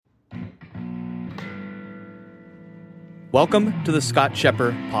Welcome to the Scott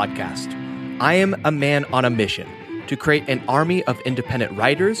Shepper Podcast. I am a man on a mission to create an army of independent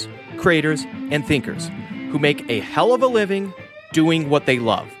writers, creators, and thinkers who make a hell of a living doing what they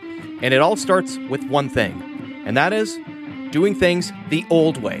love. And it all starts with one thing, and that is doing things the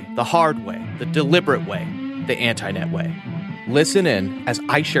old way, the hard way, the deliberate way, the anti-net way. Listen in as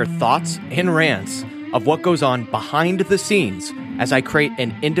I share thoughts and rants of what goes on behind the scenes as I create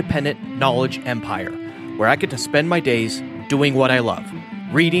an independent knowledge empire where I get to spend my days doing what I love,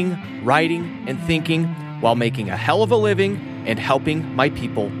 reading, writing, and thinking while making a hell of a living and helping my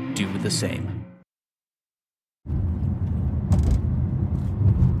people do the same.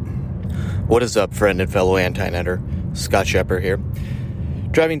 What is up, friend and fellow anti-netter? Scott Shepper here.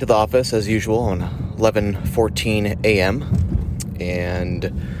 Driving to the office as usual on 11:14 a.m. And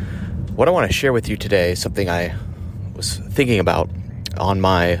what I want to share with you today is something I was thinking about on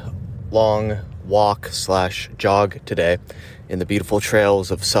my long walk/jog today in the beautiful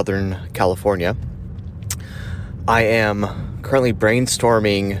trails of Southern California. I am currently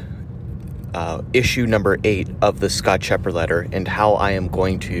brainstorming issue number 8 of the Scott Shepper letter and how I am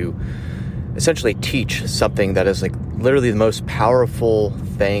going to essentially teach something that is like literally the most powerful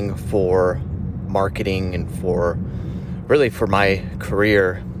thing for marketing and for my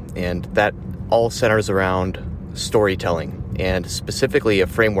career, and that all centers around storytelling, and specifically a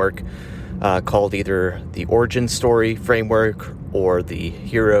framework called either the origin story framework or the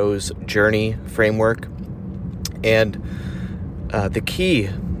hero's journey framework. And the key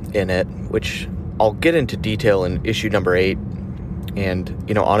in it, which I'll get into detail in issue number 8, and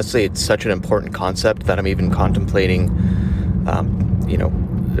honestly, it's such an important concept that I'm even contemplating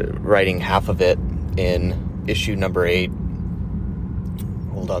writing half of it in issue number 8.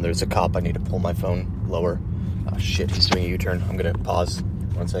 Hold on, there's a cop. I need to pull my phone lower. Oh shit, he's doing a U-turn. I'm gonna pause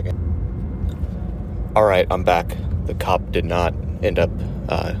 1 second. All right, I'm back. The cop did not end up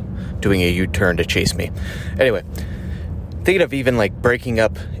doing a U-turn to chase me. Anyway, thinking of even like breaking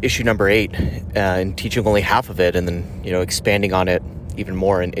up issue number 8 and teaching only half of it, and then expanding on it even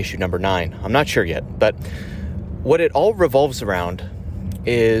more in issue number 9. I'm not sure yet, but what it all revolves around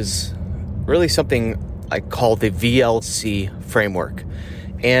is really something I call the VLC Framework.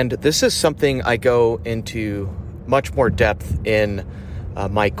 And this is something I go into much more depth in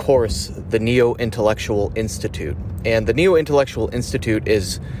my course, the Neo-Intellectual Institute. And the Neo-Intellectual Institute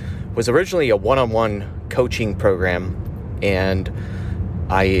was originally a one-on-one coaching program, and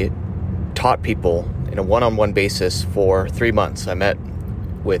I taught people in a one-on-one basis for 3 months. I met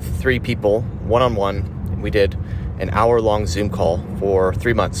with 3 people one-on-one, and we did an hour-long Zoom call for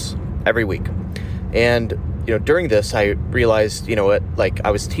 3 months every week. And during this, I realized,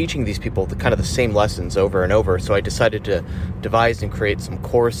 I was teaching these people the same lessons over and over. So I decided to devise and create some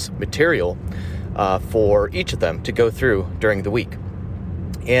course material for each of them to go through during the week.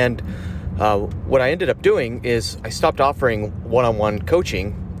 And what I ended up doing is I stopped offering one-on-one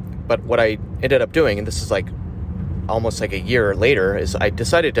coaching. But what I ended up doing, and this is almost like a year later, is I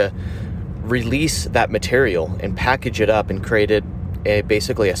decided to release that material and package it up and created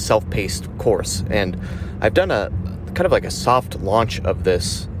basically a self-paced course. And I've done a kind of like a soft launch of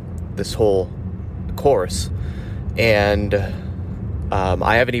this whole course, and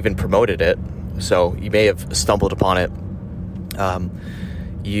I haven't even promoted it, so you may have stumbled upon it.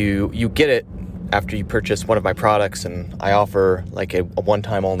 You get it after you purchase one of my products, and I offer like a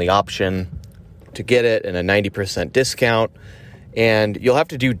one-time only option to get it and a 90% discount, and you'll have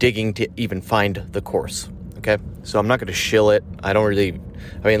to do digging to even find the course. Okay, so I'm not going to shill it. It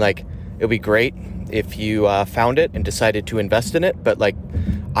would be great if you found it and decided to invest in it, but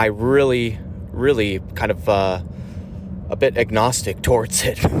I really kind of a bit agnostic towards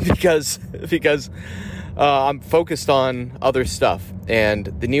it because I'm focused on other stuff, and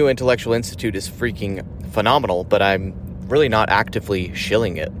the Neo-Intellectual Institute is freaking phenomenal, but I'm really not actively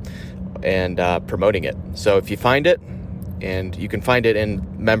shilling it and promoting it. So if you find it, and you can find it in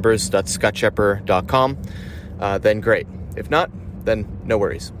members.scottshepper.com, then great. If not, then no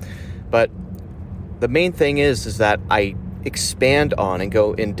worries. But the main thing is that I expand on and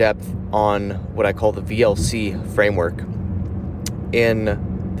go in depth on what I call the VLC framework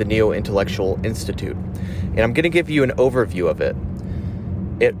in the Neo-Intellectual Institute. And I'm going to give you an overview of it.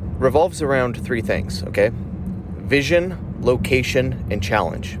 It revolves around 3 things, okay? Vision, location, and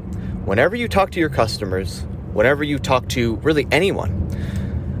challenge. Whenever you talk to your customers, whenever you talk to really anyone,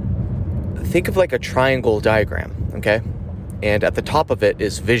 think of like a triangle diagram, okay? And at the top of it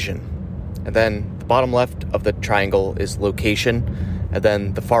is vision. And then the bottom left of the triangle is location. And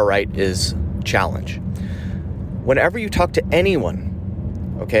then the far right is challenge. Whenever you talk to anyone,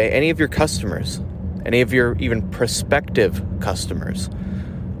 okay, any of your customers, any of your even prospective customers,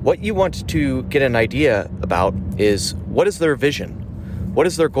 what you want to get an idea about is, what is their vision? What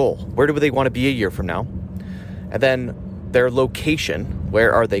is their goal? Where do they want to be a year from now? And then their location,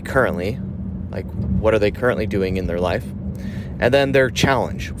 where are they currently? Like, what are they currently doing in their life? And then their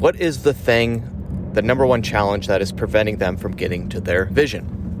challenge. What is the thing, the number one challenge that is preventing them from getting to their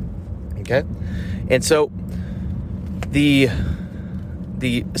vision? Okay? And so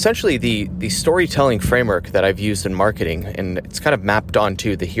essentially the storytelling framework that I've used in marketing, and it's kind of mapped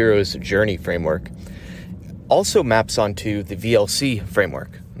onto the hero's journey framework, also maps onto the VLC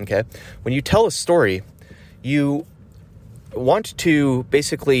framework. Okay? When you tell a story, you want to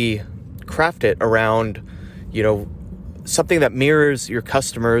basically craft it around, something that mirrors your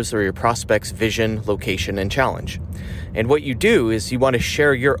customers or your prospects' vision, location, and challenge. And what you do is you want to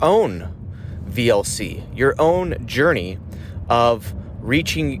share your own VLC, your own journey of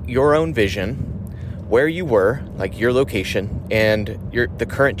reaching your own vision, where you were, like your location, and the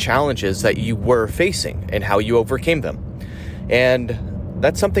current challenges that you were facing and how you overcame them. And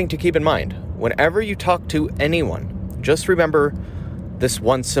that's something to keep in mind. Whenever you talk to anyone, just remember this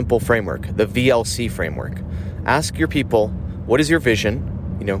one simple framework, the VLC framework. Ask your people, what is your vision?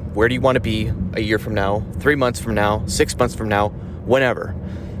 Where do you want to be a year from now, 3 months from now, 6 months from now, whenever?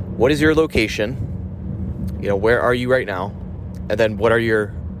 What is your location? Where are you right now? And then what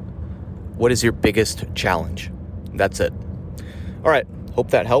is your biggest challenge? That's it. All right. Hope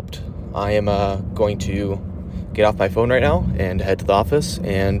that helped. I am going to get off my phone right now and head to the office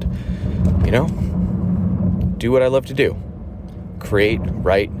and, do what I love to do. Create,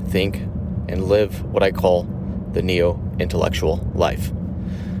 write, think, and live what I call the neo-intellectual life.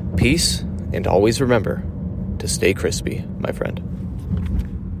 Peace, and always remember to stay crispy, my friend.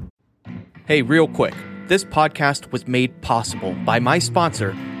 Hey, real quick. This podcast was made possible by my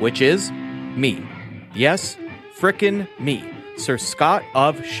sponsor, which is me. Yes, frickin' me, Sir Scott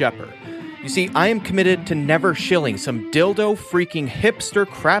of Shepherd. You see, I am committed to never shilling some dildo freaking hipster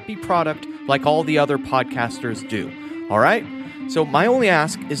crappy product like all the other podcasters do. All right? So my only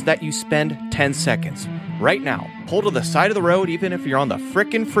ask is that you spend 10 seconds right now, pull to the side of the road, even if you're on the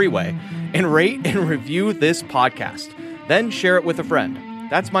frickin' freeway, and rate and review this podcast. Then share it with a friend.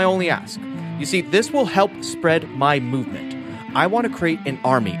 That's my only ask. You see, this will help spread my movement. I want to create an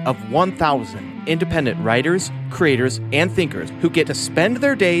army of 1,000 independent writers, creators, and thinkers who get to spend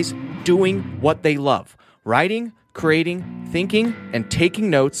their days doing what they love. Writing, creating, thinking, and taking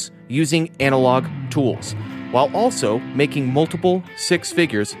notes using analog tools, while also making multiple six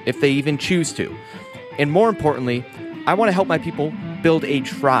figures if they even choose to. And more importantly, I want to help my people build a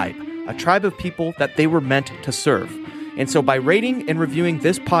tribe of people that they were meant to serve. And so by rating and reviewing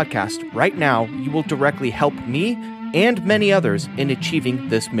this podcast right now, you will directly help me and many others in achieving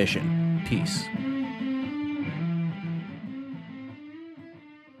this mission. Peace.